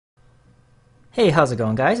Hey, how's it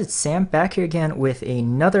going, guys? It's Sam back here again with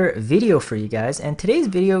another video for you guys, and today's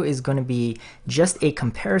video is going to be just a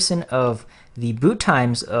comparison of the boot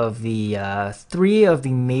times of the three of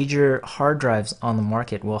the major hard drives on the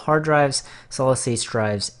market. Well, hard drives, solid state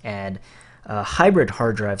drives, and hybrid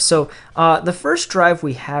hard drives. So the first drive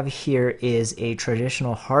we have here is a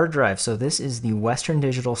traditional hard drive. So this is the Western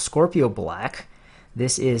Digital Scorpio Black.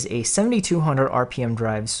 This is a 7200 RPM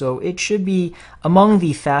drive, so it should be among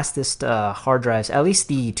the fastest hard drives, at least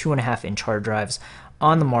the 2.5-inch hard drives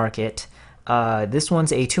on the market. This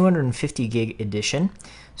one's a 250 gig edition,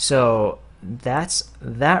 so that's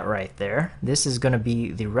that right there. This is going to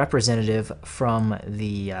be the representative from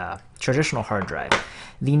the traditional hard drive.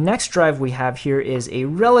 The next drive we have here is a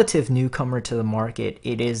relative newcomer to the market.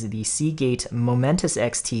 It is the Seagate Momentus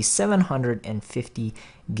XT 750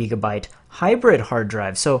 gigabyte hybrid hard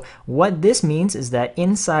drive. So what this means is that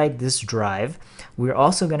inside this drive, we're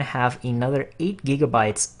also going to have another 8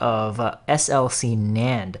 gigabytes of SLC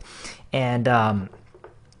NAND. And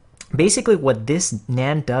basically what this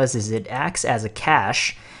NAND does is it acts as a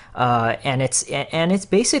cache, and it's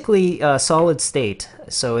basically solid state.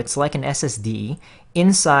 So it's like an SSD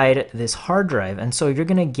inside this hard drive, and so you're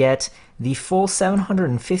going to get the full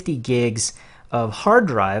 750 gigs of hard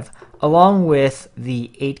drive along with the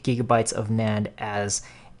 8 gigabytes of NAND as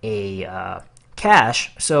a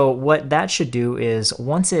cache. So what that should do is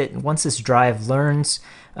once this drive learns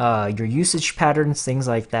your usage patterns, things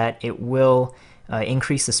like that, it will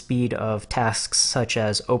increase the speed of tasks such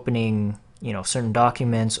as opening certain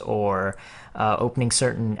documents, or opening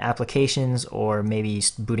certain applications, or maybe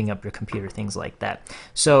booting up your computer, things like that.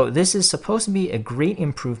 So this is supposed to be a great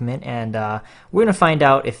improvement, and we're going to find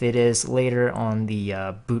out if it is later on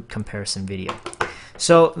the boot comparison video.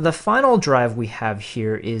 So the final drive we have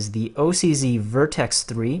here is the OCZ Vertex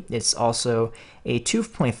 3. It's also a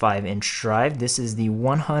 2.5-inch drive. This is the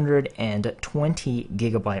 120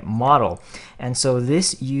 gigabyte model, and so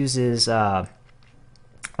this uses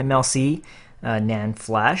MLC NAND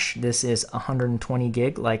flash. This is 120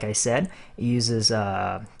 gig, like I said. It uses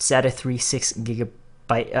SATA 3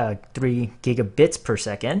 3 gigabits per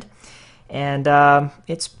second, and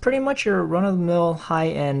it's pretty much your run-of-the-mill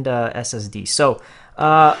high-end SSD. So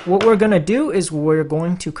what we're going to do is we're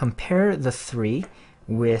going to compare the three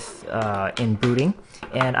with in booting,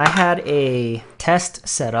 and I had a test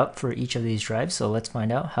set up for each of these drives, so let's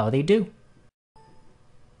find out how they do.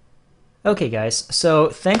 Okay guys, so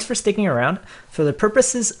thanks for sticking around. For the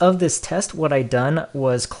purposes of this test, what I done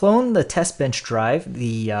was clone the test bench drive,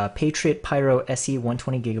 the Patriot Pyro SE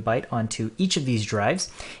 120 gigabyte, onto each of these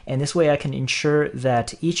drives, and this way I can ensure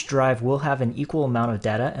that each drive will have an equal amount of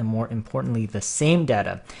data, and more importantly, the same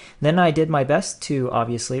data. Then I did my best to,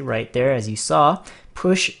 obviously, right there, as you saw,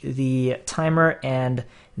 push the timer and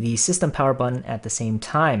the system power button at the same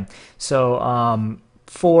time. So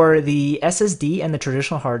for the SSD and the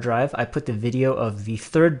traditional hard drive, I put the video of the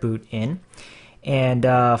third boot in. And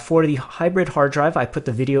for the hybrid hard drive, I put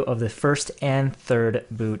the video of the first and third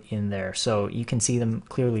boot in there. So you can see them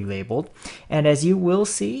clearly labeled. And as you will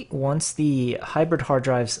see, once the hybrid hard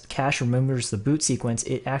drive's cache remembers the boot sequence,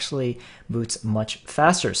 it actually boots much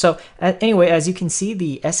faster. So anyway, as you can see,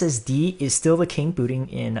 the SSD is still the king, booting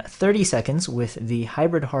in 30 seconds, with the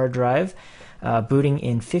hybrid hard drive booting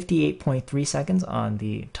in 58.3 seconds on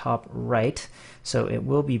the top right, so it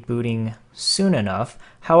will be booting soon enough.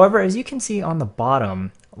 However, as you can see on the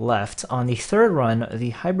bottom left, on the third run,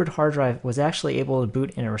 the hybrid hard drive was actually able to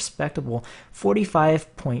boot in a respectable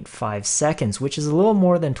 45.5 seconds, which is a little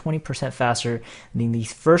more than 20% faster than the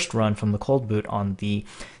first run from the cold boot on the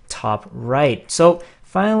top right. So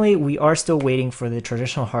finally, we are still waiting for the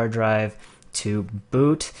traditional hard drive to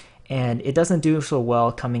boot, and it doesn't do so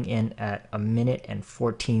well, coming in at 1 minute and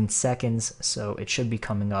 14 seconds, so it should be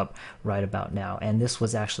coming up right about now, and this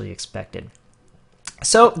was actually expected.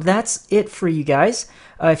 So that's it for you guys.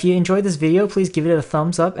 If you enjoyed this video, please give it a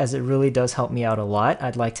thumbs up, as it really does help me out a lot.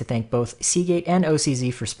 I'd like to thank both Seagate and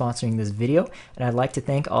OCZ for sponsoring this video, and I'd like to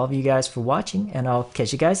thank all of you guys for watching, and I'll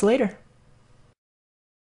catch you guys later.